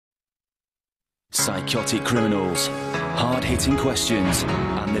Psychotic criminals, hard-hitting questions,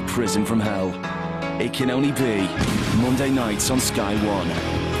 and the prison from hell. It can only be Monday nights on Sky One.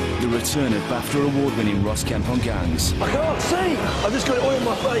 The return of BAFTA award-winning Ross Kemp on gangs. I can't see! I've just got it all in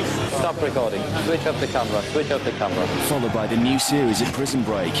my face. Stop recording. Switch off the camera. Switch off the camera. Followed by the new series at Prison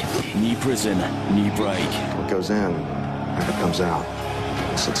Break. New prison, new break. What goes in never comes out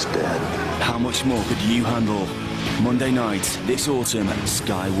unless it's dead. How much more could you handle? Monday night, this autumn,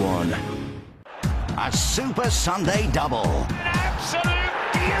 Sky One. A Super Sunday double. An absolute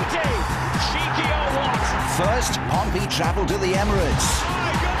beauty! Cheeky or what? First, Pompey travel to the Emirates.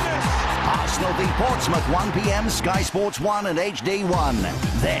 My goodness! Arsenal v Portsmouth, 1 p.m, Sky Sports 1 and HD 1.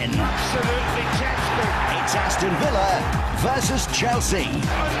 Then, Absolutely textbook. it's Aston Villa versus Chelsea.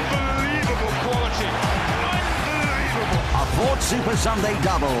 Unbelievable quality. Unbelievable. A fourth Super Sunday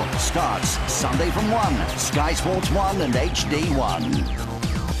double starts Sunday from 1, Sky Sports 1 and HD 1.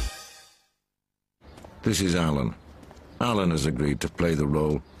 This is Alan. Alan has agreed to play the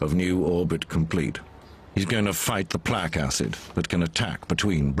role of New Orbit Complete. He's going to fight the plaque acid that can attack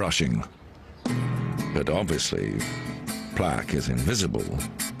between brushing. But obviously, plaque is invisible.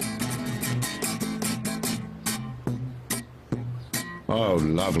 Oh,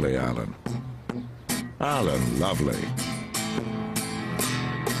 lovely, Alan. Alan, lovely.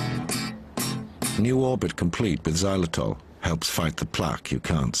 New Orbit Complete with xylitol helps fight the plaque you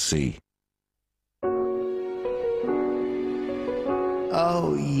can't see.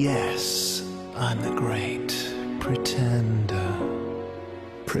 Oh, yes, I'm the great pretender.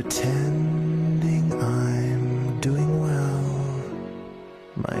 Pretending I'm doing well.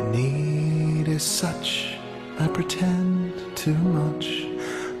 My need is such, I pretend too much.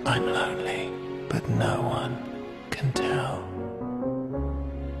 I'm lonely, but no one can tell.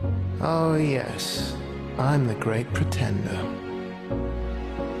 Oh, yes, I'm the great pretender.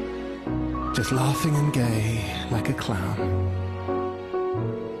 Just laughing and gay like a clown.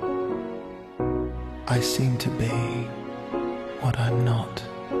 I seem to be what I'm not,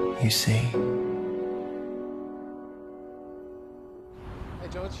 you see. Hey,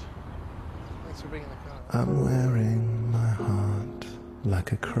 George. Thanks for bringing the car. I'm wearing my heart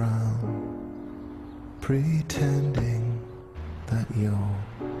like a crown, pretending that you're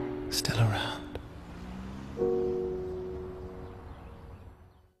still around.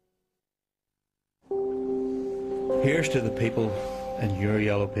 Here's to the people in your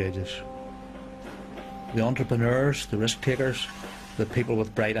yellow pages. The entrepreneurs, the risk takers, the people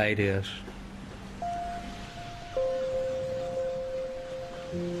with bright ideas.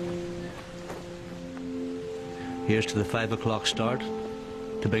 Here's to the 5 o'clock start,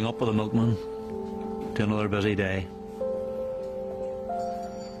 to bring up with the milkman, to another busy day.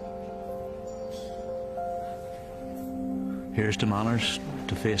 Here's to manners,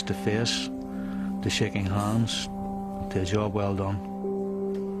 to face, to shaking hands, to a job well done.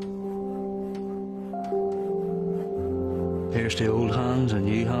 Here's to old hands and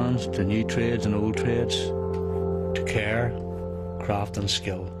new hands, to new trades and old trades, to care, craft and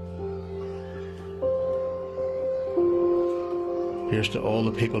skill. Here's to all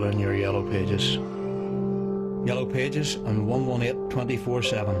the people in your yellow pages. Yellow pages and 118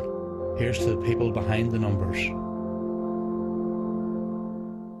 24/7. Here's to the people behind the numbers.